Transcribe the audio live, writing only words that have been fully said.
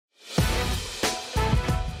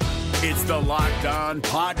It's the Locked On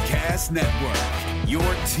Podcast Network, your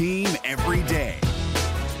team every day.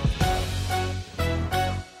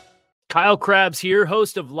 Kyle Krabs here,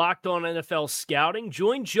 host of Locked On NFL Scouting.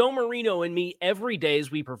 Join Joe Marino and me every day as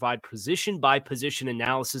we provide position-by-position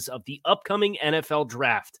analysis of the upcoming NFL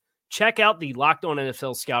Draft. Check out the Locked On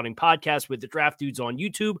NFL Scouting podcast with the Draft Dudes on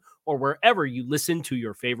YouTube or wherever you listen to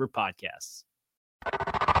your favorite podcasts.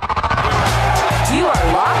 You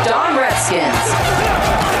are Locked On Redskins,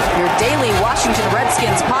 your daily Washington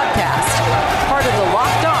Redskins podcast, part of the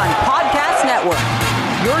Locked On Podcast Network,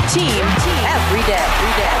 your team every day.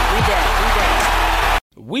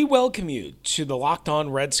 We welcome you to the Locked On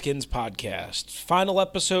Redskins podcast, final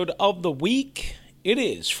episode of the week. It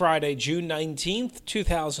is Friday, June 19th,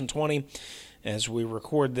 2020, as we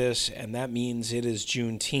record this, and that means it is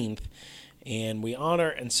Juneteenth, and we honor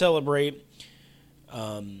and celebrate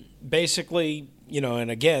basically,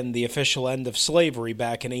 and again, the official end of slavery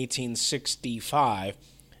back in 1865,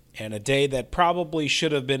 and a day that probably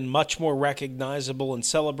should have been much more recognizable and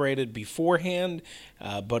celebrated beforehand,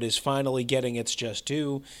 but is finally getting its just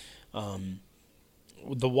due.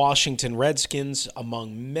 The Washington Redskins,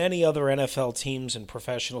 among many other NFL teams and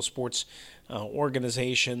professional sports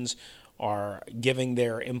organizations, are giving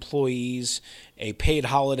their employees a paid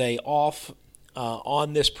holiday off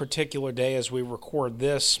on this particular day as we record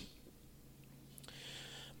this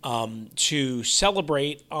to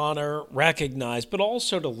celebrate, honor, recognize, but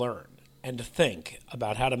also to learn and to think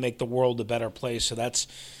about how to make the world a better place. So that's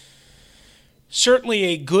certainly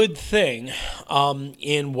a good thing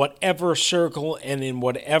in whatever circle and in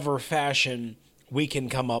whatever fashion we can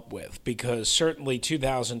come up with, because certainly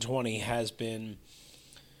 2020 has been,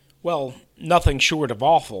 well, nothing short of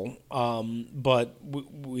awful, but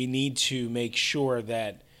we need to make sure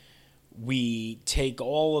that we take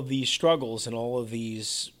all of these struggles and all of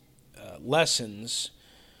these lessons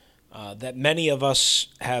that many of us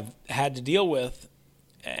have had to deal with,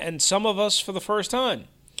 and some of us for the first time,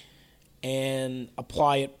 and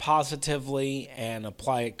apply it positively and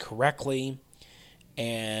apply it correctly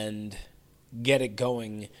and get it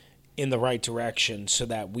going in the right direction so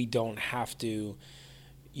that we don't have to,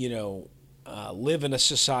 live in a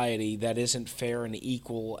society that isn't fair and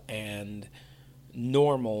equal and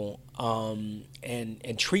normal,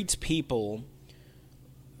 and treats people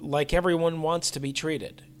like everyone wants to be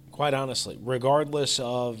treated, quite honestly, regardless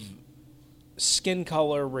of skin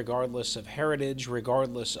color, regardless of heritage,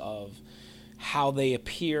 regardless of how they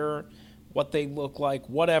appear, what they look like,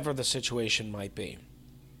 whatever the situation might be.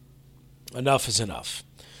 Enough is enough.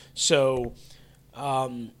 So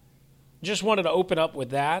just wanted to open up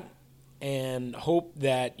with that and hope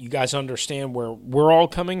that you guys understand where we're all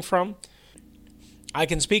coming from. I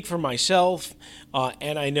can speak for myself,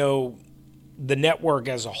 and I know the network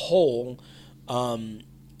as a whole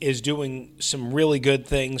is doing some really good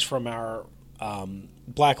things, from our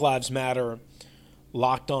Black Lives Matter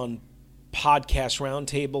Locked On Podcast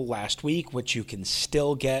Roundtable last week, which you can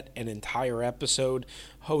still get an entire episode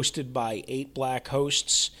hosted by 8 black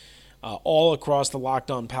hosts all across the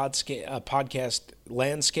Locked On podcast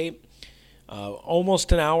landscape.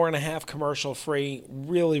 Almost an hour and a half commercial free.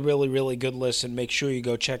 Really, really, really good listen. Make sure you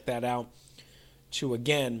go check that out. To,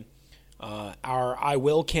 again, our I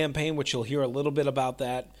Will campaign, which you'll hear a little bit about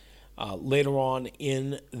that later on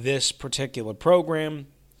in this particular program,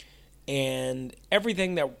 and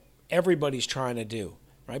everything that everybody's trying to do,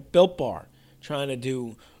 right? Built Bar, trying to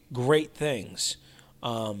do great things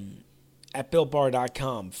at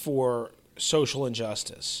BuiltBar.com for social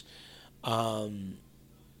injustice.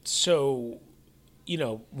 So,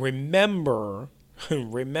 remember,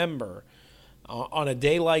 on a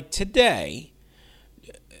day like today,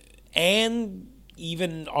 and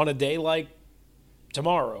even on a day like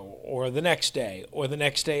tomorrow, or the next day, or the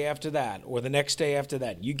next day after that, or the next day after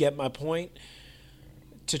that, you get my point?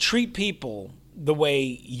 To treat people the way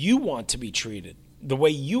you want to be treated, the way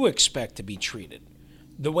you expect to be treated,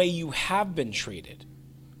 the way you have been treated,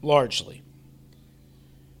 largely.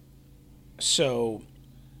 So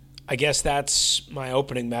I guess that's my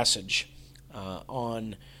opening message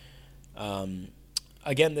on,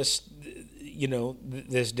 again, this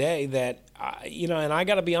day that, and I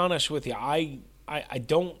got to be honest with you, I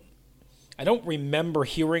don't remember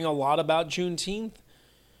hearing a lot about Juneteenth,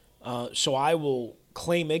 so I will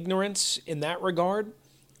claim ignorance in that regard,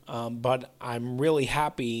 but I'm really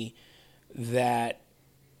happy that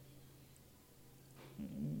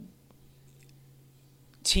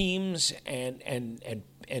teams and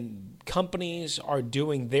companies are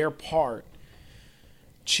doing their part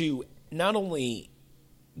to not only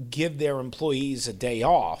give their employees a day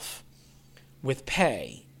off with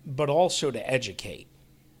pay, but also to educate.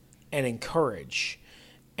 and encourage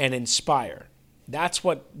and inspire. That's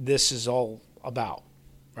what this is all about,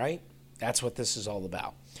 right? That's what this is all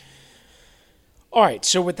about. All right,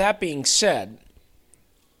 so with that being said,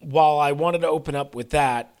 while I wanted to open up with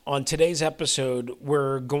that, on today's episode,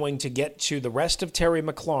 we're going to get to the rest of Terry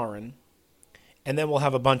McLaurin, and then we'll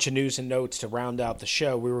have a bunch of news and notes to round out the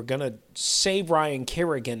show. We were going to save Ryan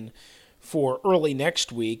Kerrigan for early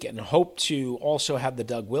next week and hope to also have the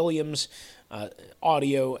Doug Williams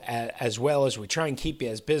audio as well, as we try and keep you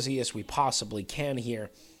as busy as we possibly can here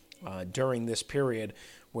during this period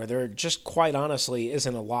where there just quite honestly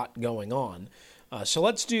isn't a lot going on. So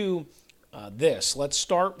let's do this. Let's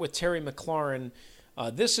start with Terry McLaurin.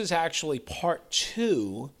 This is actually part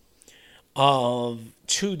 2 of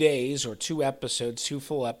 2 days or 2 episodes, 2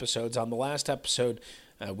 full episodes. On the last episode,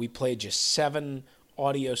 we played just 7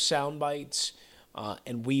 audio sound bites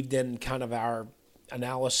and weaved in kind of our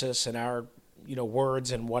analysis and our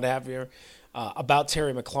words and what have you about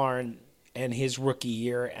Terry McLaurin and his rookie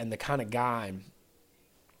year and the kind of guy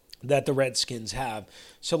that the Redskins have.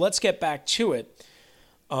 So let's get back to it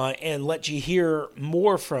and let you hear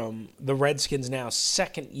more from the Redskins' now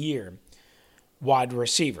second year wide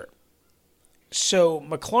receiver. So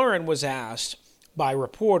McLaurin was asked by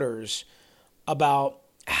reporters about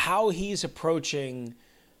how he's approaching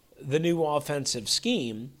the new offensive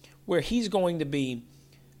scheme, where he's going to be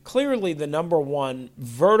clearly the number one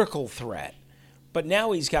vertical threat, but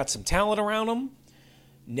now he's got some talent around him.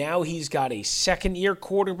 Now he's got a second-year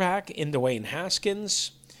quarterback in Dwayne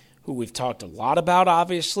Haskins, who we've talked a lot about,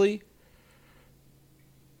 obviously.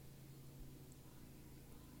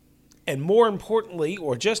 And more importantly,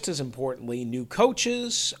 or just as importantly, new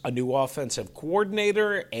coaches, a new offensive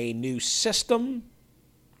coordinator, a new system,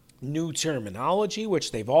 new terminology,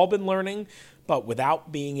 which they've all been learning, but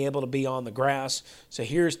without being able to be on the grass. So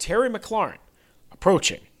here's Terry McLaurin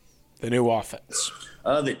approaching the new offense.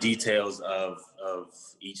 The details of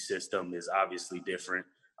each system is obviously different.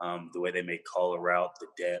 The way they may call a route, the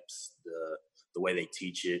depths, the way they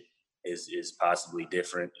teach it is possibly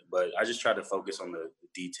different. But I just try to focus on the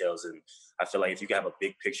details. And I feel like if you can have a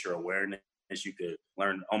big picture awareness, you could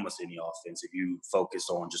learn almost any offense. If you focus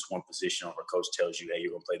on just one position, or a coach tells you, hey,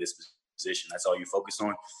 you're going to play this position, that's all you focus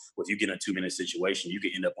on. Well, if you get in a 2-minute situation, you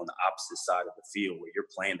can end up on the opposite side of the field where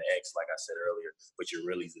you're playing the X, like I said earlier, but you're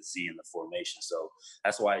really the Z in the formation. So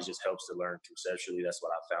that's why it just helps to learn conceptually. That's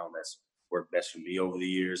what I found that's worked best for me over the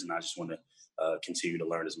years, and I just want to continue to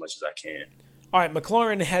learn as much as I can. All right,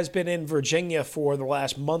 McLaurin has been in Virginia for the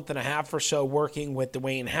last month and a half or so working with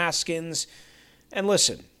Dwayne Haskins. And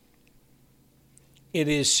listen, it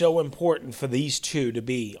is so important for these two to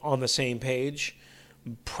be on the same page,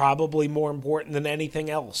 probably more important than anything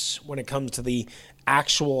else when it comes to the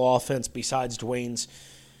actual offense besides Dwayne's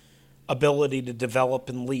ability to develop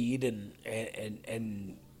and lead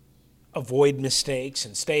and avoid mistakes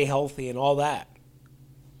and stay healthy and all that.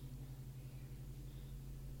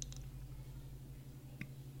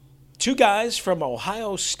 Two guys from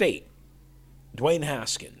Ohio State, Dwayne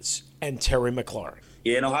Haskins and Terry McLaurin.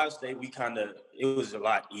 Yeah, in Ohio State, it was a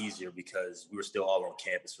lot easier because we were still all on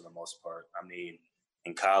campus for the most part. I mean,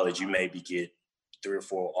 in college, you maybe get 3 or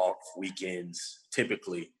 4 off weekends,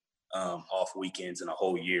 typically off weekends in a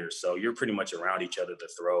whole year. So you're pretty much around each other to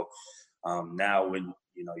throw. Now when,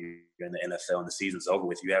 you're in the NFL and the season's over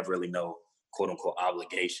with, you have really no quote-unquote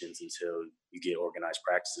obligations until you get organized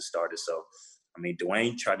practices started. So, I mean,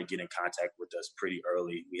 Dwayne tried to get in contact with us pretty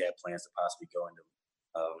early. We had plans to possibly go into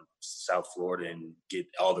South Florida and get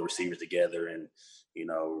all the receivers together and,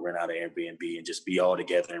 rent out an Airbnb and just be all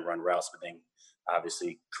together and run routes. But then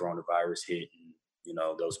obviously coronavirus hit and,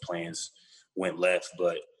 those plans went left.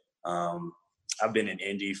 But I've been in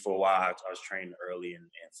Indy for a while. I was training early in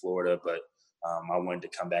Florida, but I wanted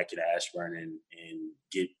to come back into Ashburn and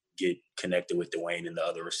get connected with Dwayne and the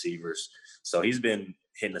other receivers. So he's been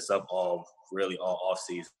hitting us up all off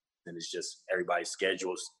season. And it's just everybody's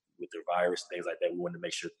schedules with their virus, things like that. We wanted to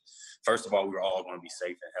make sure, first of all, we were all going to be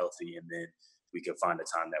safe and healthy, and then we could find a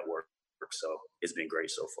time that worked. So it's been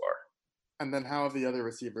great so far. And then how have the other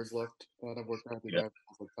receivers looked that have worked out with you guys,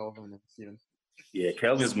 like Kelvin and Steven? Yeah,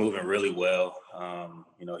 Kelvin's moving really well.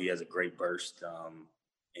 He has a great burst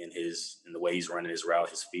in the way he's running his route.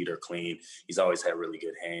 His feet are clean. He's always had really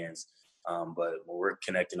good hands. But when we're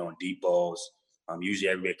connecting on deep balls, usually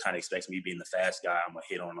everybody kind of expects me being the fast guy. I'm going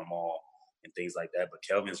to hit on them all and things like that. But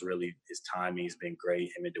Kelvin's really, his timing has been great.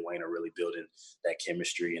 Him and Dwayne are really building that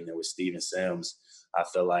chemistry. And then with Steven Sims, I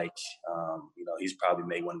feel like, he's probably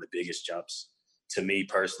made one of the biggest jumps to me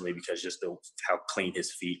personally, because just how clean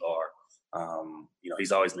his feet are.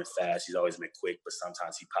 He's always been fast. He's always been quick, but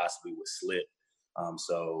sometimes he possibly would slip.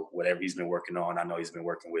 So whatever he's been working on, I know he's been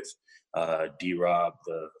working with D-Rob,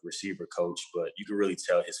 the receiver coach, but you can really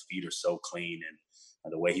tell his feet are so clean,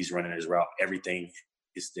 and the way he's running his route, everything,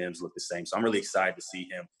 his stems look the same. So I'm really excited to see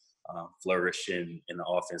him flourish in the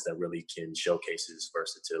offense that really can showcase his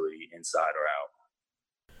versatility inside or out.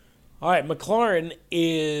 All right, McLaurin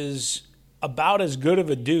is about as good of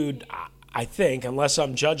a dude, I think, unless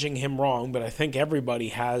I'm judging him wrong, but I think everybody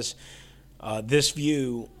has this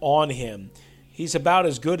view on him. He's about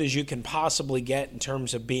as good as you can possibly get in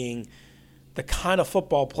terms of being the kind of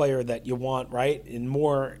football player that you want, right? And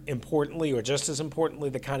more importantly, or just as importantly,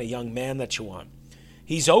 the kind of young man that you want.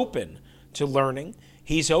 He's open to learning.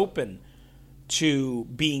 He's open to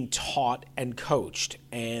being taught and coached.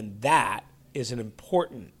 And that is an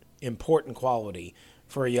important quality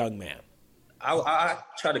for a young man. I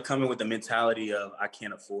try to come in with the mentality of I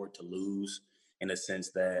can't afford to lose, in a sense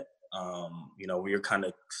that, when you're kind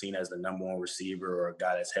of seen as the number one receiver or a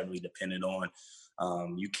guy that's heavily dependent on,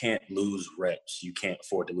 you can't lose reps. You can't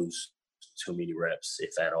afford to lose too many reps,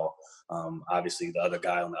 if at all. Obviously, the other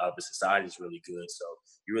guy on the opposite side is really good. So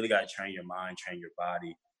you really got to train your mind, train your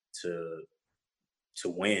body to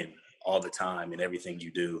win all the time in everything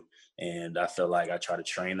you do. And I feel like I try to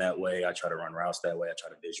train that way. I try to run routes that way. I try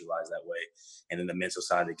to visualize that way. And then the mental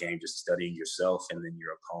side of the game, just studying yourself and then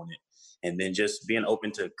your opponent. And then just being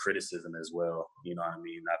open to criticism as well. You know what I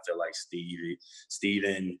mean? I feel like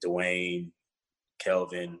Steven, Dwayne,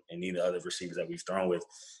 Kelvin, and any other receivers that we've thrown with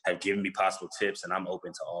have given me possible tips, and I'm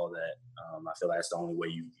open to all that. I feel like that's the only way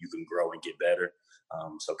you can grow and get better.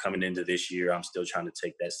 So coming into this year, I'm still trying to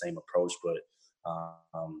take that same approach, but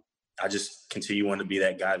I just continue wanting to be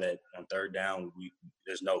that guy that on third down,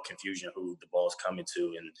 there's no confusion who the ball's coming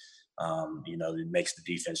to, and it makes the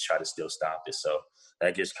defense try to still stop it. So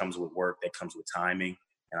that just comes with work, that comes with timing,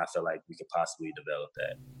 and I feel like we could possibly develop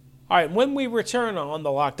that. All right, when we return on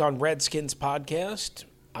the Locked On Redskins podcast,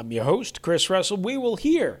 I'm your host, Chris Russell. We will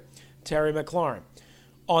hear Terry McLaurin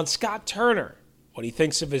on Scott Turner, what he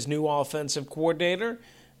thinks of his new offensive coordinator,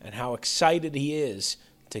 and how excited he is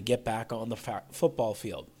to get back on the football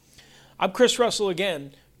field. I'm Chris Russell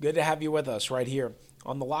again. Good to have you with us right here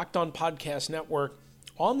on the Locked On Podcast Network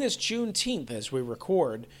on this Juneteenth as we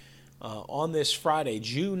record on this Friday,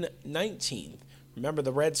 June 19th. Remember,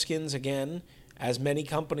 the Redskins, again, as many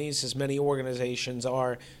companies, as many organizations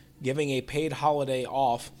are giving a paid holiday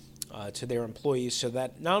off to their employees so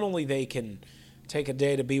that not only they can take a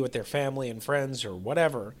day to be with their family and friends or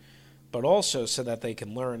whatever, but also so that they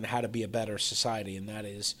can learn how to be a better society, and that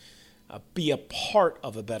is be a part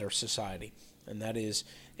of a better society. And that is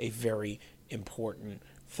a very important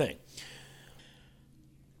thing.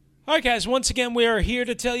 All right, guys, once again, we are here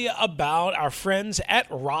to tell you about our friends at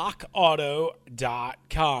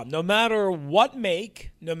rockauto.com. No matter what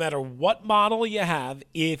make, no matter what model you have,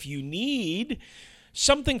 if you need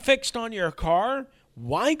something fixed on your car,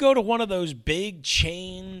 why go to one of those big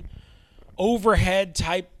chain overhead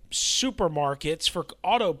type supermarkets for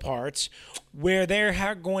auto parts where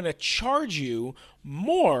they're going to charge you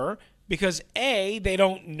more because A, they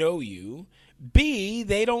don't know you, B,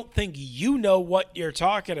 they don't think you know what you're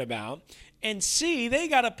talking about, and C, they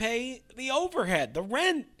got to pay the overhead, the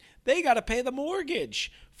rent. They got to pay the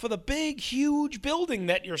mortgage for the big, huge building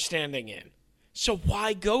that you're standing in. So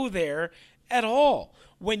why go there at all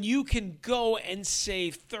when you can go and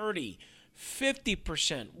save 30,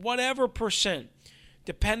 50%, whatever percent,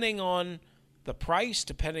 depending on the price,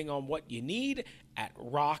 depending on what you need at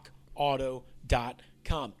rockauto.com.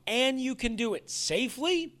 And you can do it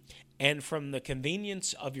safely and from the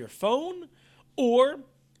convenience of your phone or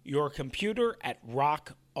your computer at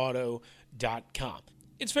rockauto.com.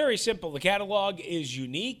 It's very simple. The catalog is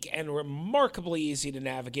unique and remarkably easy to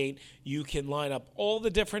navigate. You can line up all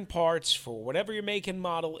the different parts for whatever your make and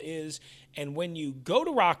model is. And when you go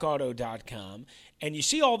to rockauto.com and you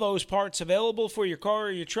see all those parts available for your car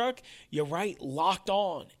or your truck, you write Locked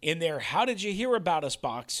On in their How Did You Hear About Us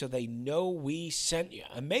box so they know we sent you.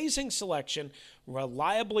 Amazing selection,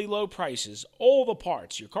 reliably low prices, all the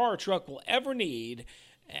parts your car or truck will ever need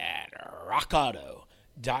at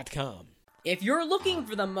rockauto.com. If you're looking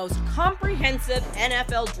for the most comprehensive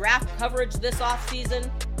NFL draft coverage this offseason,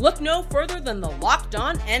 look no further than the Locked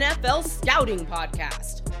On NFL Scouting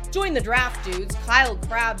Podcast. Join the draft dudes, Kyle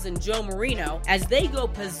Krabs and Joe Marino, as they go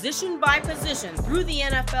position by position through the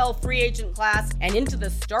NFL free agent class and into the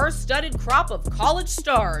star-studded crop of college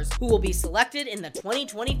stars who will be selected in the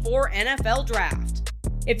 2024 NFL Draft.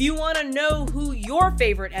 If you want to know who your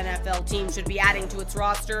favorite NFL team should be adding to its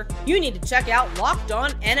roster, you need to check out Locked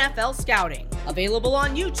On NFL Scouting, available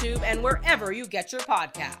on YouTube and wherever you get your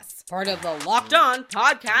podcasts. Part of the Locked On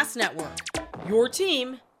Podcast Network, Your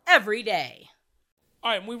team every day.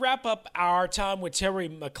 All right, and we wrap up our time with Terry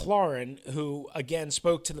McLaurin, who, again,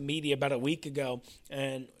 spoke to the media about a week ago,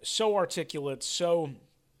 and so articulate, so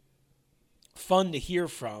fun to hear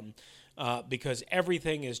from, because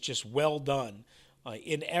everything is just well done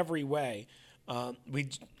in every way. We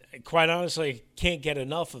quite honestly can't get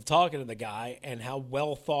enough of talking to the guy and how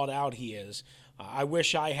well thought out he is. I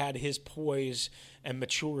wish I had his poise and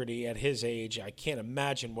maturity at his age. I can't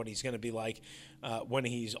imagine what he's going to be like when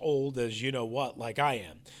he's old as you know what, like I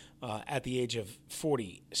am, at the age of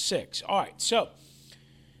 46. All right, so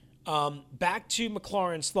back to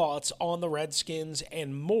McLaurin's thoughts on the Redskins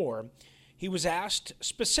and more. He was asked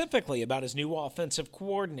specifically about his new offensive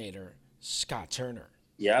coordinator, Scott Turner.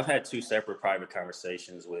 Yeah, I've had two separate private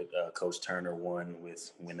conversations with Coach Turner, one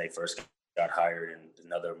with when they first got hired and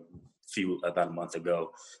another about a month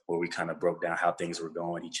ago, where we kind of broke down how things were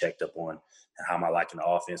going. He checked up on how am I liking the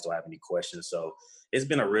offense, do I have any questions? So it's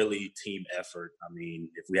been a really team effort. I mean,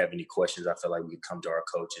 if we have any questions, I feel like we can come to our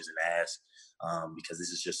coaches and ask, because this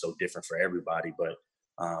is just so different for everybody. But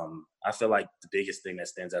I feel like the biggest thing that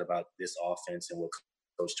stands out about this offense and what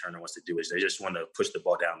Coach Turner wants to do is they just want to push the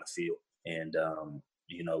ball down the field and,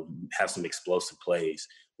 have some explosive plays.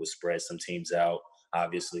 We'll spread some teams out.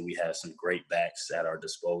 Obviously, we have some great backs at our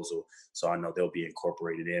disposal, so I know they'll be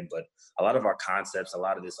incorporated in. But a lot of our concepts, a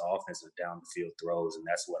lot of this offense is down the field throws, and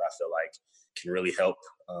that's what I feel like can really help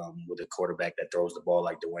with a quarterback that throws the ball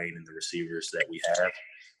like Dwayne and the receivers that we have.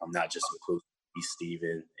 Not just including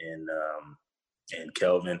Steven and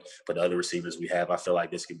Kelvin, but the other receivers we have. I feel like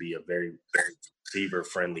this could be a very, very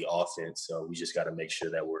receiver-friendly offense. So we just got to make sure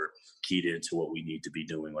that we're keyed into what we need to be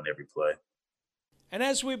doing on every play. And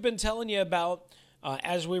as we've been telling you about,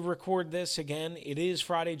 as we record this again, it is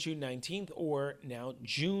Friday, June 19th, or now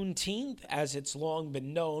Juneteenth, as it's long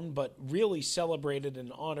been known, but really celebrated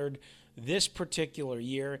and honored this particular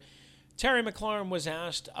year. Terry McLaurin was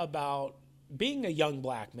asked about being a young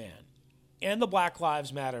black man and the Black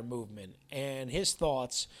Lives Matter movement and his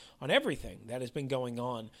thoughts on everything that has been going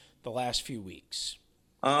on the last few weeks.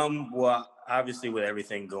 Well, obviously with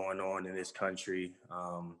everything going on in this country,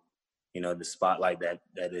 the spotlight that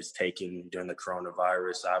is taken during the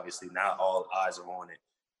coronavirus, obviously now all eyes are on it.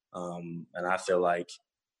 And I feel like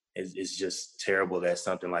it's just terrible that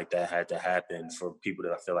something like that had to happen for people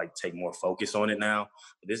that I feel like take more focus on it now.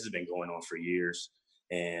 But this has been going on for years.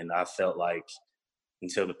 And I felt like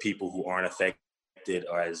until the people who aren't affected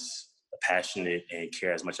are as passionate and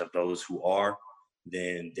care as much of those who are,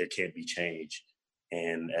 then there can't be change.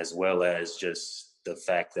 And as well as just the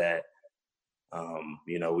fact that,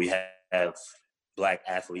 we have Black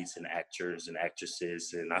athletes and actors and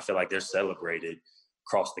actresses, and I feel like they're celebrated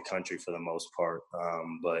across the country for the most part.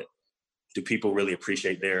 But do people really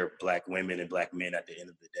appreciate their Black women and Black men at the end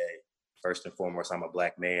of the day? First and foremost, I'm a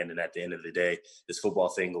Black man, and at the end of the day, this football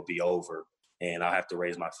thing will be over. And I'll have to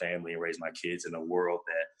raise my family and raise my kids in a world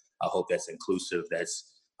that I hope that's inclusive,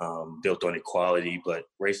 that's built on equality, but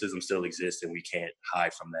racism still exists and we can't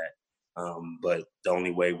hide from that. But the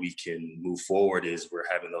only way we can move forward is we're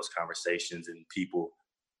having those conversations, and people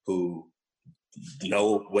who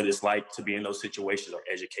know what it's like to be in those situations are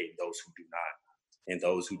educating those who do not. And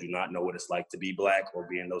those who do not know what it's like to be Black or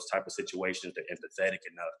be in those type of situations, they're empathetic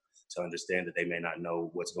enough to understand that they may not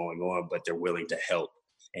know what's going on, but they're willing to help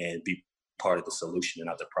and be part of the solution and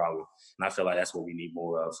not the problem. And I feel like that's what we need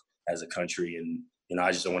more of as a country. And,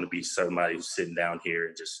 I just don't want to be somebody who's sitting down here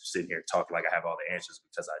and just sitting here talking like I have all the answers,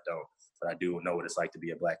 because I don't. But I do know what it's like to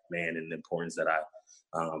be a Black man and the importance that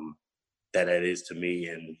that is to me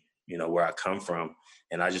and, where I come from.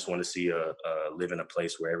 And I just want to see live in a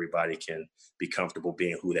place where everybody can be comfortable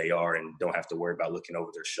being who they are and don't have to worry about looking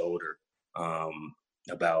over their shoulder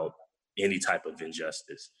about any type of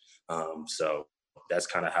injustice. So that's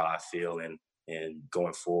kind of how I feel. And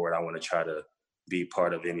going forward, I want to try to be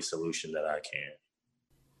part of any solution that I can.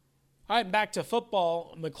 All right, back to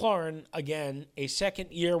football. McLaurin, again, a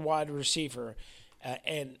second-year wide receiver.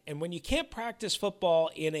 And when you can't practice football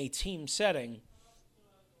in a team setting,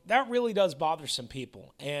 that really does bother some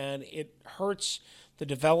people. And it hurts the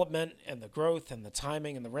development and the growth and the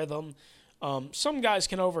timing and the rhythm. Some guys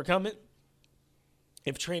can overcome it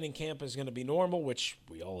if training camp is going to be normal, which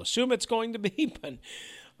we all assume it's going to be. But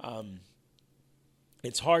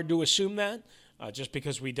it's hard to assume that just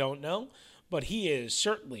because we don't know. But he is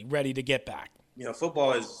certainly ready to get back.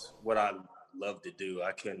 Football is what I love to do.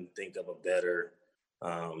 I couldn't think of a better,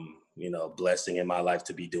 blessing in my life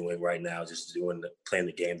to be doing right now, just playing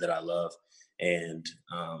the game that I love. And,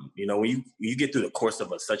 when you get through the course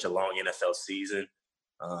of such a long NFL season,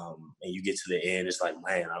 and you get to the end, it's like,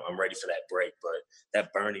 man, I'm ready for that break. But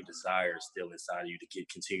that burning desire is still inside of you to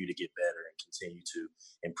continue to get better and continue to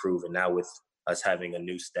improve. And now with us having a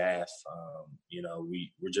new staff,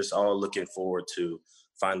 we're just all looking forward to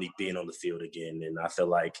finally being on the field again. And I feel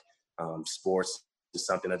like sports is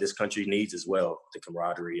something that this country needs as well, the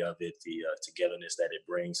camaraderie of it, the togetherness that it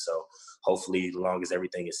brings. So hopefully, as long as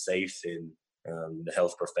everything is safe and the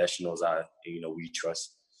health professionals, we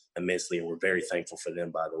trust immensely, and we're very thankful for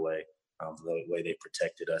them, by the way, the way they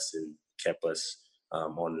protected us and kept us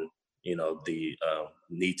on, the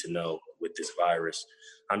need to know with this virus.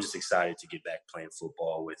 I'm just excited to get back playing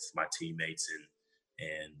football with my teammates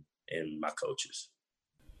and my coaches.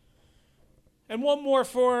 And one more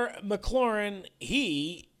for McLaurin.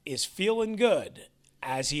 He is feeling good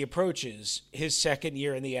as he approaches his second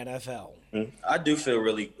year in the NFL. I do feel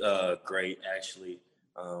really great, actually.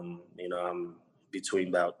 I'm between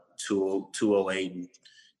about 208 and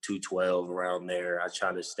 212, around there. I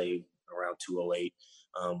try to stay around 208.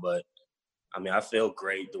 But, I feel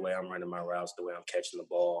great the way I'm running my routes, the way I'm catching the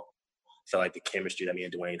ball. I feel like the chemistry that me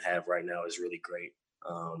and Dwayne have right now is really great.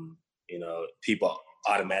 People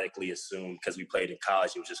automatically assume because we played in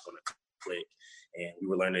college, it was just going to click. And we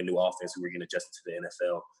were learning a new offense. We were getting adjusted to the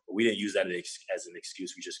NFL. But we didn't use that as an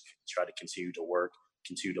excuse. We just tried to continue to work,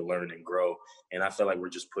 continue to learn and grow. And I feel like we're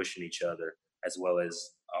just pushing each other as well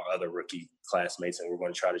as our other rookie classmates. And we're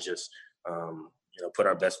going to try to just, put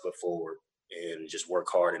our best foot forward and just work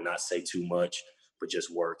hard and not say too much, but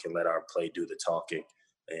just work and let our play do the talking.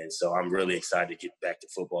 And so I'm really excited to get back to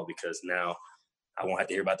football because now I won't have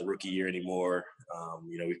to hear about the rookie year anymore.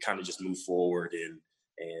 We kind of just move forward and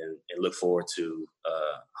look forward to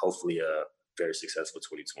hopefully a very successful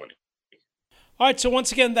 2020. All right, so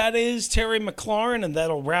once again, that is Terry McLaurin, and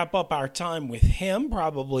that'll wrap up our time with him,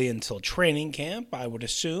 probably until training camp, I would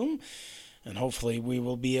assume. And hopefully we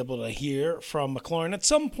will be able to hear from McLaurin at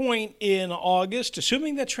some point in August,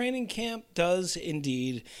 assuming that training camp does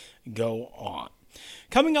indeed go on.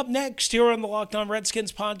 Coming up next here on the Locked On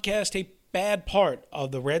Redskins podcast, a bad part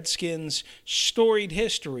of the Redskins' storied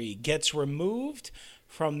history gets removed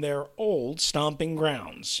from their old stomping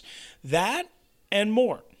grounds. That and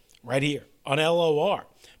more right here on LOR.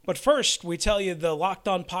 But first, we tell you the Locked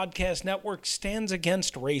On Podcast Network stands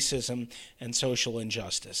against racism and social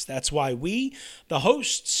injustice. That's why we, the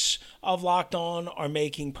hosts of Locked On, are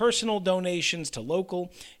making personal donations to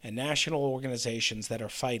local and national organizations that are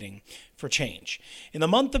fighting for change. In the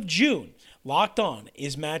month of June, Locked On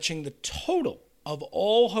is matching the total of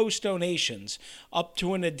all host donations up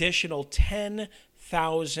to an additional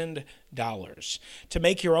 $10,000. To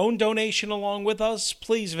make your own donation along with us,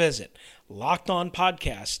 please visit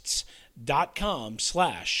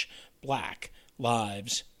LockedOnPodcasts.com/Black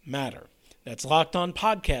Lives Matter. That's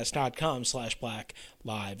LockedOnPodcast.com/Black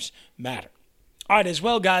Lives Matter. All right, as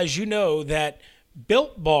well, guys, you know that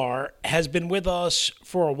Built Bar has been with us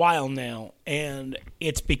for a while now, and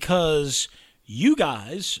it's because you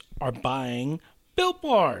guys are buying Built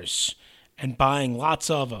Bars and buying lots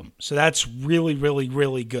of them. So that's really, really,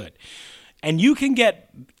 really good. And you can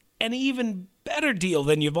get an even better deal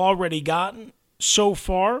than you've already gotten so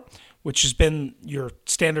far, which has been your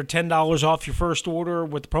standard $10 off your first order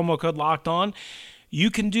with the promo code Locked On.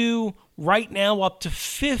 You can do right now up to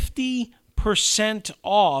 50%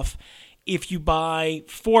 off if you buy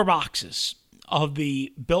 4 boxes of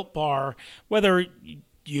the Built Bar, whether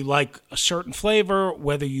you like a certain flavor,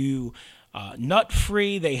 whether you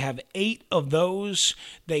nut-free. They have 8 of those.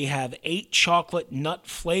 They have 8 chocolate nut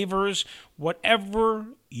flavors. Whatever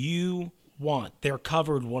you want. They're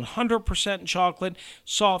covered 100% in chocolate,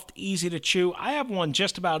 soft, easy to chew. I have one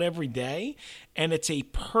just about every day, and it's a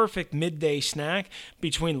perfect midday snack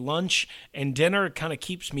between lunch and dinner. It kind of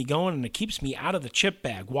keeps me going, and it keeps me out of the chip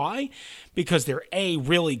bag. Why? Because they're A,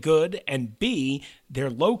 really good, and B, they're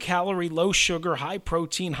low-calorie, low-sugar,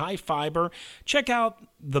 high-protein, high-fiber. Check out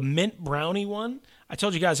the mint brownie one. I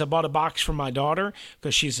told you guys I bought a box for my daughter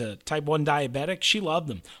because she's a type 1 diabetic. She loved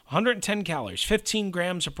them. 110 calories, 15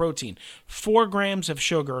 grams of protein, 4 grams of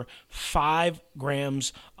sugar, 5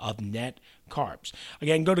 grams of net carbs.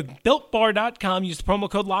 Again, go to BuiltBar.com. Use the promo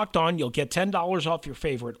code LOCKEDON. You'll get $10 off your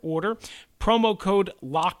favorite order. Promo code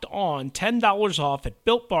LOCKEDON, $10 off at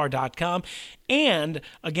BuiltBar.com. And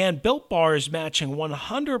again, Built Bar is matching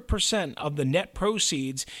 100% of the net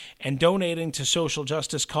proceeds and donating to social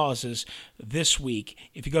justice causes this week.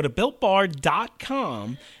 If you go to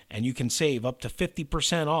BuiltBar.com, and you can save up to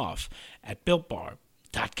 50% off at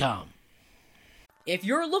BuiltBar.com. If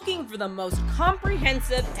you're looking for the most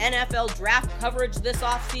comprehensive NFL draft coverage this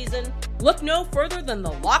offseason, look no further than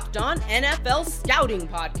the Locked On NFL Scouting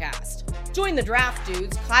Podcast. Join the draft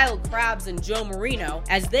dudes, Kyle Krabs and Joe Marino,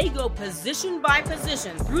 as they go position by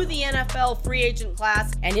position through the NFL free agent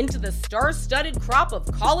class and into the star-studded crop of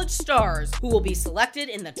college stars who will be selected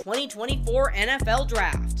in the 2024 NFL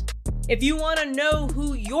Draft. If you want to know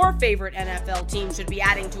who your favorite NFL team should be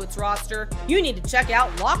adding to its roster, you need to check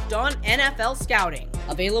out Locked On NFL Scouting,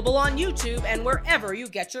 available on YouTube and wherever you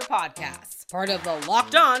get your podcasts. Part of the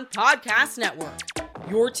Locked On Podcast Network,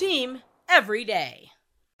 your team every day.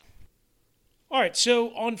 All right,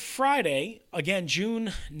 so on Friday, again,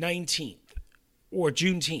 June 19th, or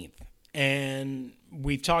Juneteenth, and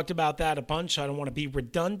we've talked about that a bunch. I don't want to be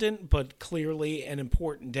redundant, but clearly an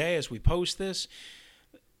important day as we post this.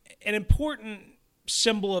 An important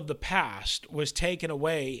symbol of the past was taken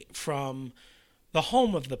away from the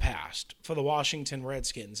home of the past for the Washington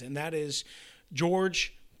Redskins, and that is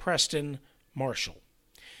George Preston Marshall.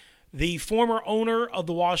 The former owner of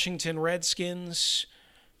the Washington Redskins,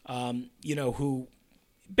 who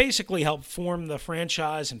basically helped form the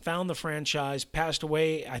franchise and found the franchise, passed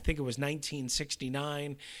away, I think it was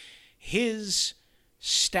 1969. His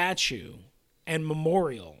statue and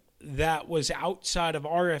memorial that was outside of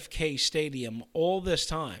RFK Stadium all this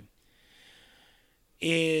time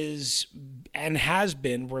is and has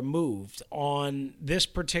been removed on this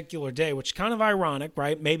particular day, which is kind of ironic,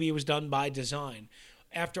 right? Maybe it was done by design.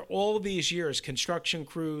 After all of these years, construction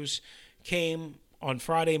crews came on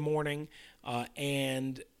Friday morning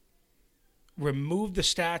and removed the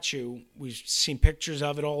statue. We've seen pictures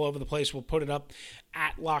of it all over the place. We'll put it up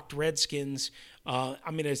at Locked Redskins.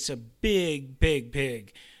 It's a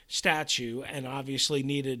big statue, and obviously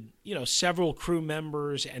needed, several crew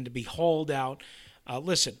members and to be hauled out.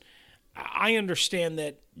 Listen, I understand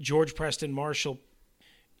that George Preston Marshall,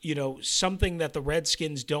 something that the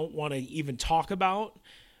Redskins don't want to even talk about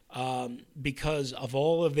because of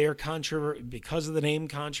all of their controversy, because of the name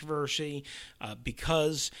controversy,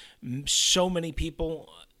 because so many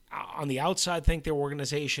people on the outside think their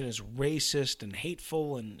organization is racist and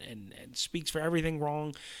hateful and speaks for everything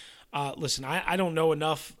wrong. Listen, I don't know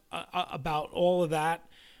enough about all of that,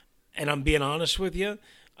 and I'm being honest with you.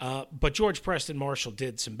 But George Preston Marshall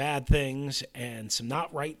did some bad things and some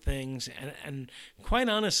not right things. And quite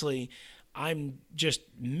honestly, I'm just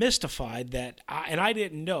mystified that, I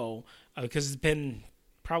didn't know, because it's been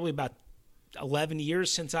probably about 11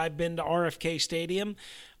 years since I've been to RFK Stadium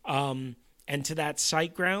and to that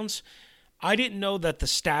site grounds. I didn't know that the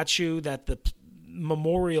statue, that the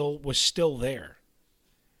memorial was still there.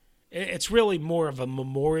 It's really more of a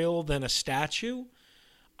memorial than a statue.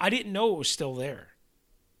 I didn't know it was still there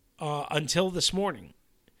until this morning.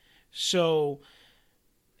 So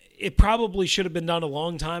it probably should have been done a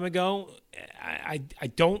long time ago. I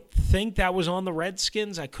don't think that was on the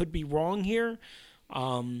Redskins. I could be wrong here.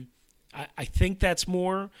 I think that's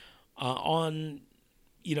more on,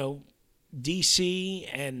 D.C.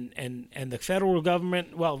 and the federal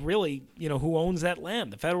government. Well, really, who owns that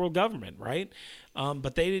land? The federal government, right?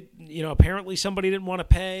 But they, apparently somebody didn't want to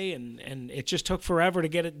pay, and it just took forever to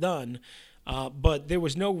get it done. But there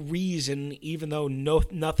was no reason, even though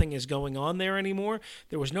nothing is going on there anymore,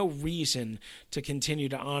 there was no reason to continue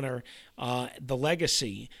to honor the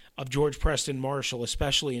legacy of George Preston Marshall,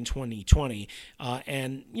 especially in 2020.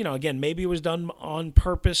 And, again, maybe it was done on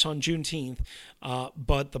purpose on Juneteenth,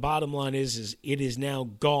 but the bottom line is it is now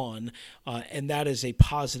gone, and that is a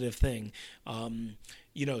positive thing.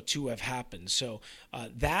 To have happened. So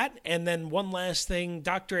that, and then one last thing,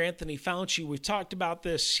 Dr. Anthony Fauci, we've talked about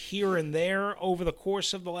this here and there over the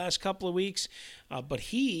course of the last couple of weeks, but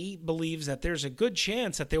he believes that there's a good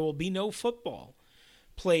chance that there will be no football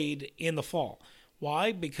played in the fall.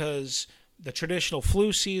 Why? Because the traditional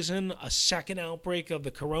flu season, a second outbreak of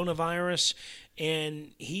the coronavirus,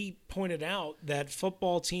 and he pointed out that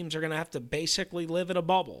football teams are going to have to basically live in a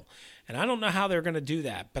bubble. And I don't know how they're going to do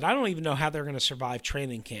that, but I don't even know how they're going to survive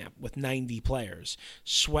training camp with 90 players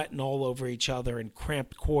sweating all over each other in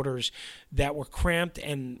cramped quarters that were cramped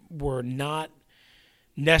and were not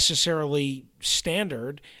necessarily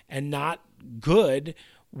standard and not good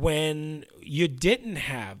when you didn't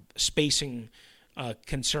have spacing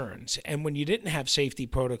concerns and when you didn't have safety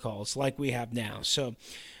protocols like we have now. So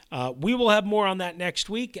we will have more on that next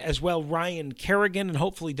week, as well. Ryan Kerrigan and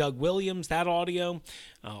hopefully Doug Williams, that audio,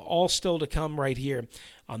 all still to come right here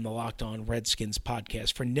on the Locked On Redskins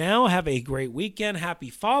podcast. For now, have a great weekend.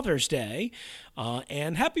 Happy Father's Day,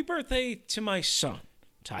 and happy birthday to my son,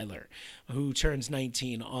 Tyler, who turns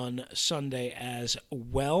 19 on Sunday as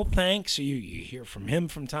well. Thanks. You hear from him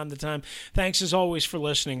from time to time. Thanks, as always, for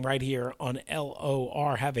listening right here on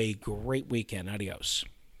LOR. Have a great weekend. Adios.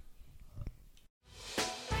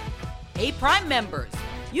 Hey, Prime members,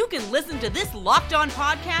 you can listen to this Locked On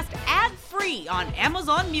podcast ad-free on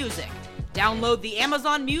Amazon Music. Download the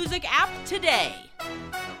Amazon Music app today.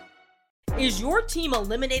 Is your team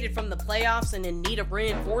eliminated from the playoffs and in need of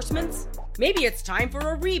reinforcements? Maybe it's time for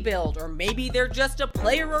a rebuild, or maybe they're just a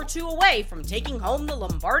player or two away from taking home the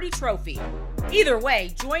Lombardi Trophy. Either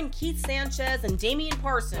way, join Keith Sanchez and Damian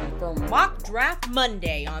Parson for Mock Draft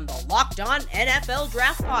Monday on the Locked On NFL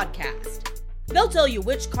Draft Podcast. They'll tell you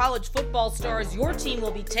which college football stars your team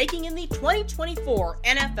will be taking in the 2024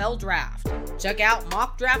 NFL Draft. Check out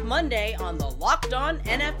Mock Draft Monday on the Locked On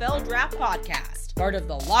NFL Draft Podcast, part of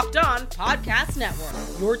the Locked On Podcast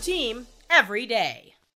Network. Your team every day.